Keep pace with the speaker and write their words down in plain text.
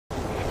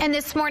And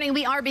this morning,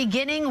 we are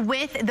beginning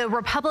with the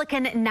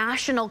Republican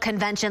National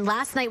Convention.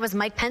 Last night was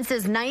Mike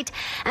Pence's night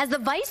as the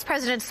vice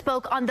president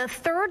spoke on the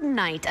third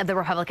night of the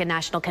Republican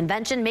National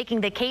Convention, making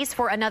the case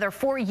for another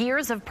 4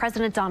 years of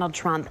President Donald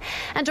Trump.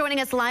 And joining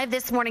us live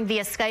this morning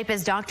via Skype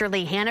is Dr.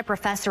 Leigh Hanna,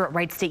 professor at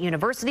Wright State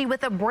University,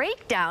 with a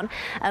breakdown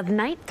of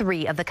night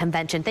 3 of the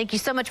convention. Thank you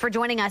so much for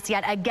joining us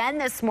yet again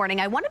this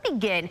morning. I want to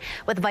begin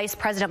with Vice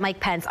President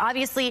Mike Pence.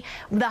 Obviously,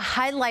 the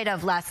highlight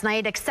of last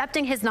night,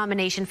 accepting his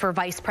nomination for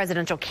vice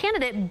presidential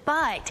candidate.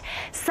 But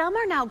some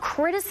are now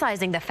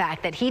criticizing the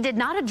fact that he did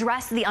not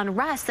address the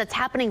unrest that's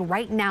happening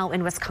right now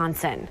in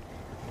Wisconsin.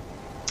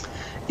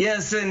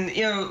 Yes, and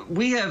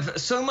we have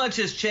so much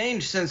has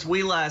changed since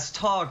we last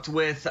talked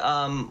with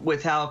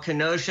how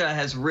Kenosha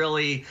has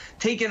really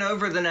taken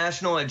over the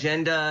national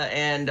agenda,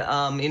 and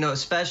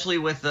especially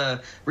with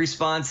the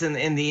response in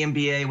the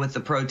NBA with the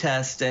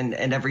protest and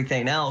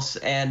everything else.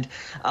 And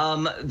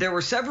there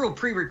were several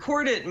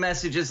pre-recorded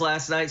messages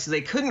last night, so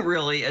they couldn't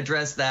really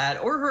address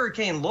that, or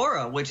Hurricane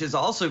Laura, which is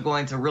also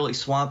going to really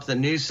swamp the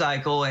news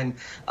cycle and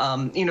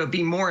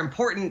be more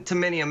important to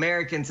many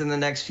Americans in the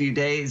next few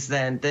days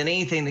than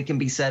anything that can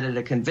be said at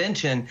a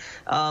convention.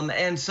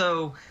 And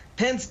so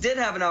Pence did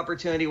have an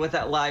opportunity with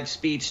that live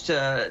speech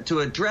to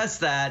address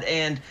that.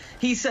 And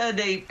he said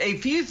a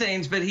few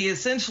things, but he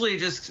essentially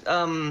just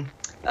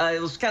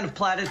it was kind of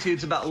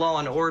platitudes about law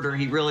and order.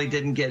 He really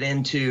didn't get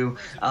into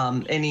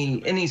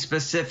any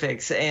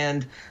specifics.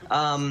 And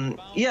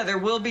there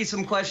will be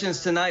some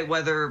questions tonight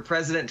whether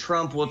President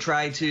Trump will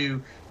try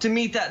to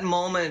meet that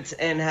moment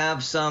and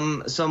have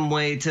some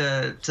way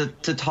to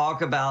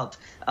talk about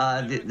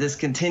this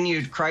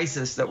continued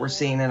crisis that we're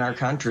seeing in our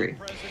country.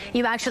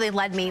 You actually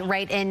led me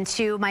right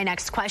into my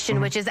next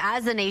question, which is,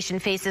 as the nation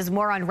faces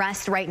more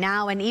unrest right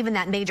now and even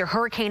that major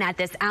hurricane at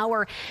this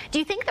hour, do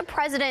you think the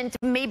president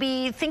may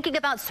be thinking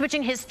about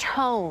switching his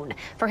tone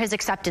for his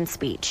acceptance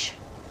speech?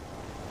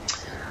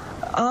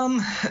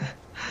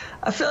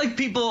 I feel like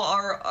people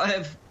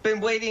have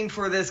been waiting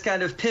for this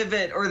kind of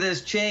pivot or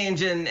this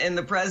change in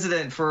the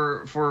president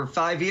for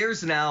 5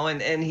 years now,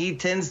 and he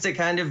tends to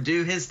kind of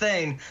do his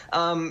thing,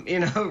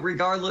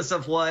 regardless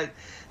of what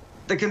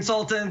the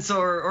consultants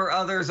or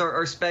others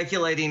are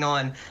speculating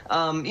on.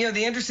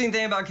 The interesting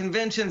thing about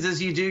conventions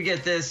is you do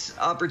get this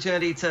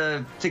opportunity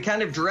to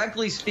kind of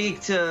directly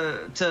speak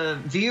to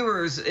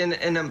viewers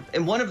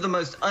in one of the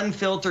most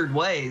unfiltered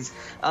ways.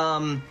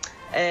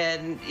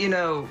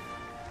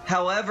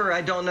 However,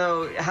 I don't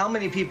know how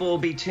many people will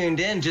be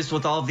tuned in just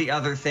with all of the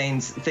other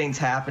things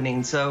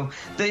happening. So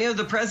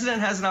the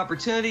president has an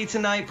opportunity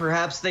tonight.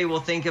 Perhaps they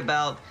will think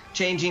about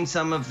changing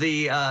some of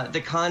the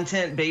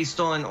content based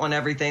on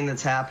everything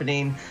that's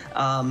happening.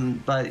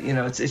 But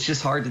it's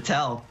just hard to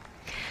tell.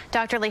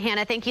 Dr. Leigh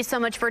Hanna, thank you so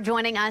much for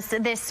joining us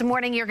this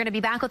morning. You're going to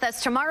be back with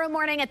us tomorrow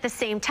morning at the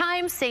same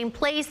time, same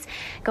place,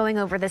 going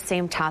over the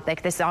same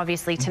topic. This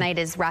obviously tonight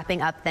is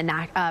wrapping up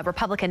the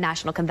Republican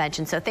National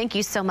Convention. So thank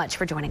you so much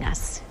for joining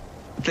us.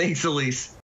 Thanks, Elise.